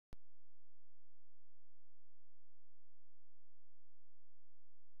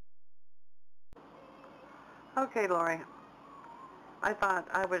Okay, Lori, I thought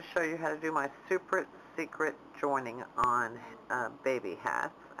I would show you how to do my super secret joining on baby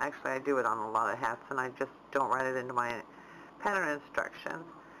hats. Actually, I do it on a lot of hats, and I just don't write it into my pattern instructions.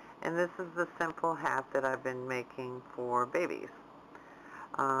 And this is the simple hat that I've been making for babies.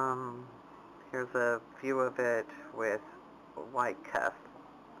 Here's a view of it with white cuff.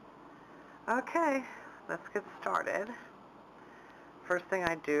 Okay, let's get started. First thing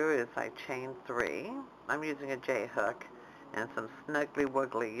I do is I chain 3. I'm using a J hook and some snuggly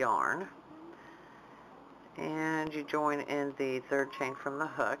wuggly yarn. And you join in the 3rd chain from the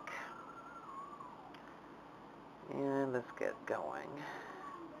hook. And let's get going.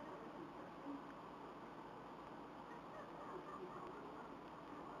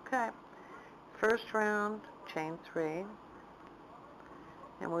 Okay, first round, chain 3.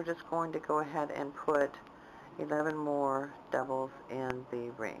 And we're just going to go ahead and put 11 more doubles in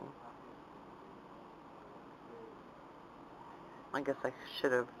the ring. I guess I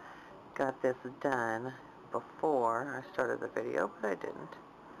should have got this done before I started the video, but I didn't.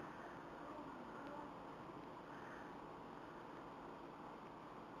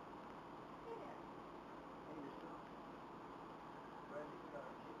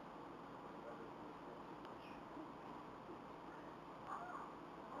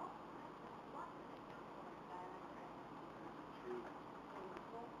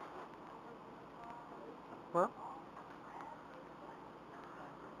 Well,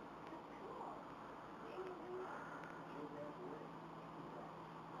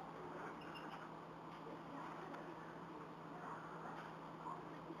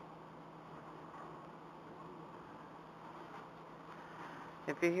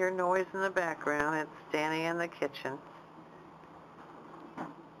 if you hear noise in the background, it's Danny in the kitchen.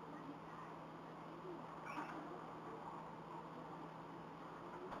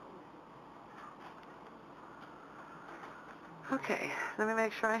 Okay, let me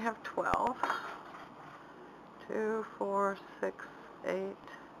make sure I have 12. 2, 4, 6, 8,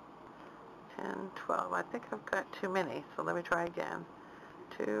 10, 12. I think I've got too many, so let me try again.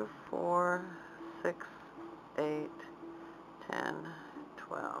 2, 4, 6, 8, 10,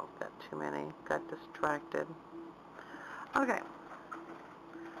 12. Got too many. Got distracted. Okay.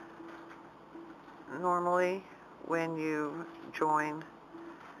 Normally, when you join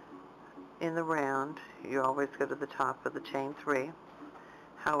in the round, you always go to the top of the chain 3.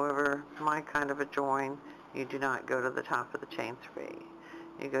 However, my kind of a join, you do not go to the top of the chain 3.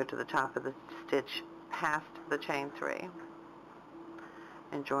 You go to the top of the stitch past the chain 3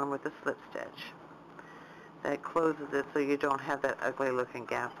 and join with the slip stitch. That closes it so you don't have that ugly looking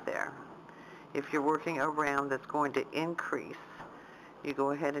gap there. If you're working a round that's going to increase, you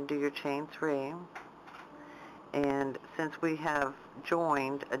go ahead and do your chain 3. And since we have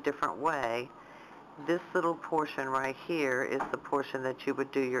joined a different way, this little portion right here is the portion that you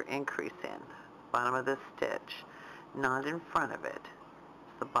would do your increase in. Bottom of this stitch, not in front of it.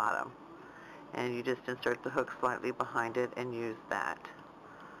 It's the bottom. And you just insert the hook slightly behind it and use that.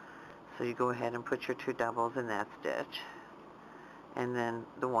 So you go ahead and put your 2 doubles in that stitch. And then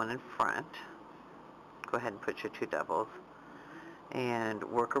the one in front, go ahead and put your 2 doubles. And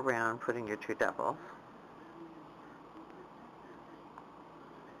work around putting your 2 doubles.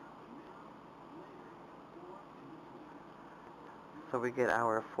 So we get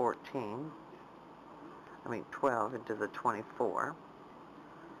our 12 into the 24.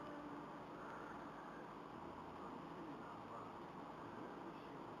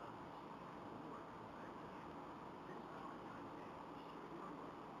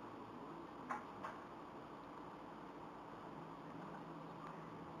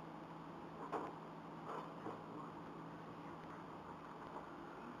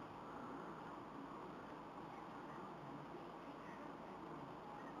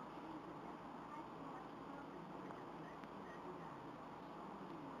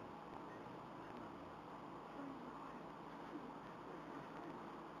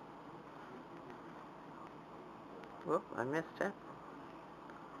 Whoop, I missed it.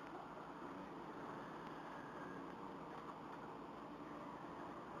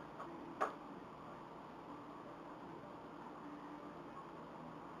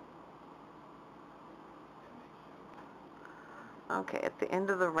 Okay, at the end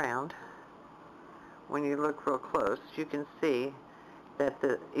of the round, when you look real close, you can see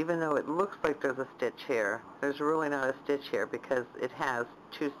that even though it looks like there's a stitch here, there's really not a stitch here because it has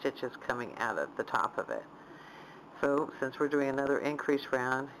 2 stitches coming out at the top of it. So since we're doing another increase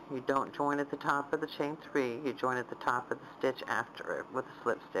round, you don't join at the top of the chain 3, you join at the top of the stitch after it with a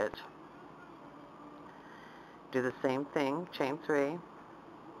slip stitch. Do the same thing, chain 3,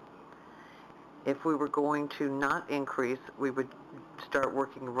 If we were going to not increase, we would start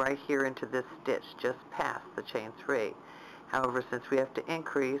working right here into this stitch, just past the chain 3. However, since we have to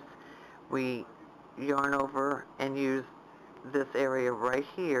increase, we yarn over and use this area right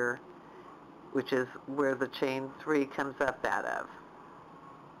here, which is where the chain 3 comes up out of.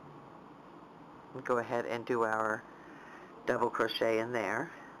 And go ahead and do our double crochet in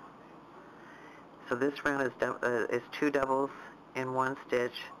there. So this round is 2 doubles in one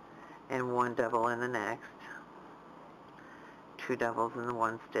stitch and 1 double in the next. 2 doubles in the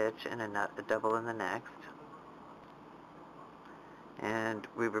one stitch and a double in the next. And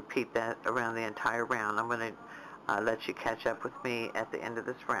we repeat that around the entire round. I'm going to let you catch up with me at the end of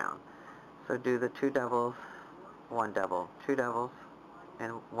this round. So do the 2 doubles, 1 double, 2 doubles,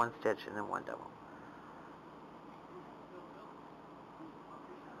 and 1 stitch, and then 1 double.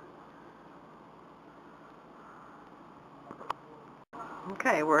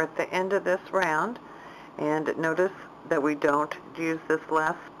 Okay, we're at the end of this round, and notice that we don't use this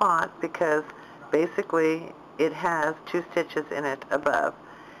last spot because basically it has 2 stitches in it above.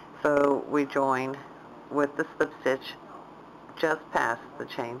 So we join with the slip stitch just past the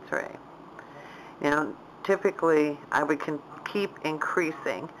chain 3. Now, typically I would keep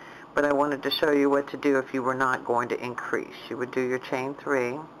increasing, but I wanted to show you what to do if you were not going to increase. You would do your chain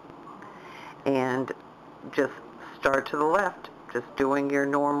 3 and just start to the left, just doing your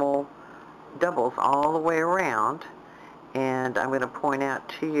normal doubles all the way around, and I'm going to point out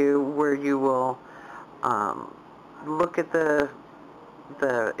to you where you will look at the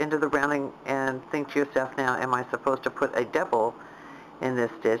end of the rounding and think to yourself, now am I supposed to put a double in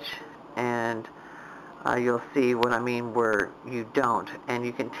this stitch? And you'll see what I mean where you don't, and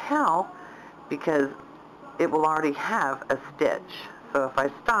you can tell because it will already have a stitch. So if I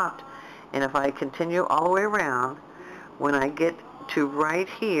stopped and if I continue all the way around, when I get to right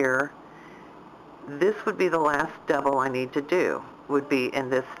here, this would be the last double I need to do, would be in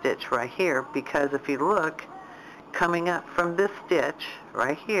this stitch right here, because if you look, coming up from this stitch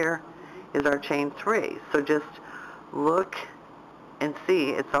right here is our chain 3. So just look and see,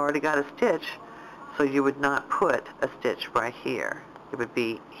 it's already got a stitch, so you would not put a stitch right here. It would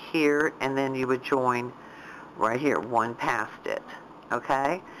be here, and then you would join right here, one past it,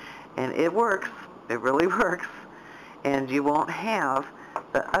 okay? And it works, it really works, and you won't have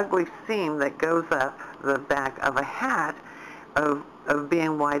the ugly seam that goes up the back of a hat of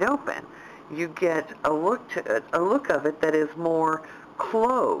being wide open. You get a look to it, a look of it that is more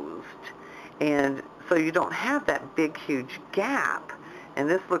closed, and so you don't have that big huge gap, and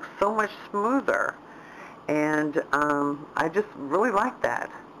this looks so much smoother, and I just really like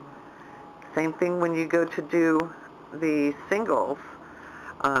that. Same thing when you go to do the singles.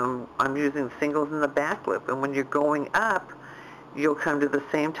 I'm using singles in the back loop, and when you're going up, you'll come to the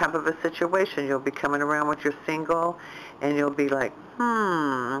same type of a situation. You'll be coming around with your single, and you'll be like,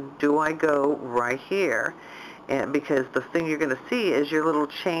 do I go right here? And because the thing you're going to see is your little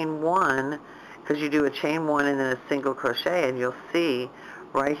chain 1, because you do a chain 1 and then a single crochet, and you'll see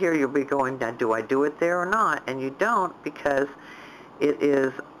right here, you'll be going, now do I do it there or not? And you don't, because it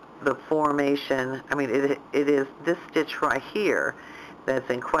is the formation, I mean, it is this stitch right here that's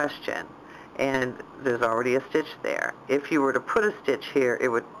in question, and there's already a stitch there. If you were to put a stitch here, it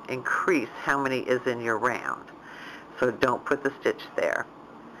would increase how many is in your round. So don't put the stitch there.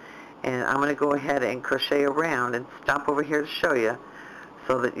 And I'm going to go ahead and crochet around and stop over here to show you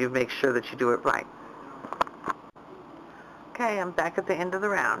so that you make sure that you do it right. Okay, I'm back at the end of the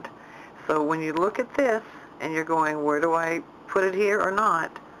round. So when you look at this and you're going, where do I put it here or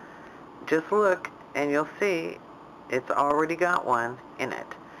not? Just look and you'll see it's already got one in it.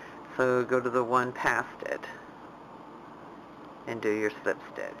 So go to the one past it and do your slip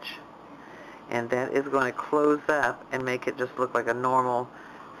stitch. And that is going to close up and make it just look like a normal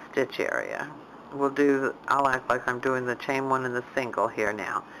stitch area. I'll act like I'm doing the chain 1 and the single here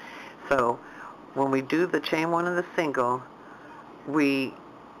now. So when we do the chain 1 and the single,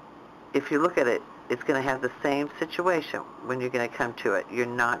 if you look at it, it's going to have the same situation when you're going to come to it. You're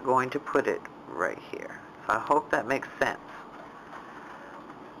not going to put it right here. So I hope that makes sense.